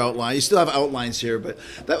saying, what's your outline? You still have outlines here, but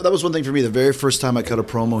that was one thing for me. The very first time I cut a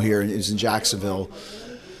promo here, it was in Jacksonville.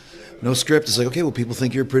 No script. It's like, okay, well, people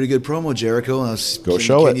think you're a pretty good promo, Jericho.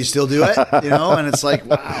 Can you still do it? And it's like,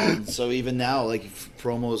 wow. And so even now, like,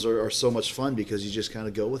 promos are so much fun because you just kind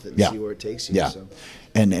of go with it and see where it takes you. Yeah. So.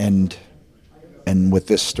 And with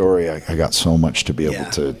this story, I got so much to be able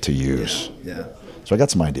to use. Yeah. So I got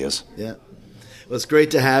some ideas. Yeah. Well, it's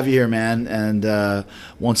great to have you here, man. And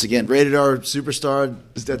once again, Rated R Superstar,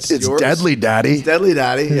 it's yours. Deadly, Daddy. It's deadly,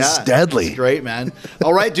 Daddy. It's deadly. It's great, man.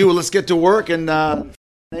 All right, dude. Well, let's get to work. And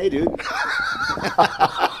hey, dude.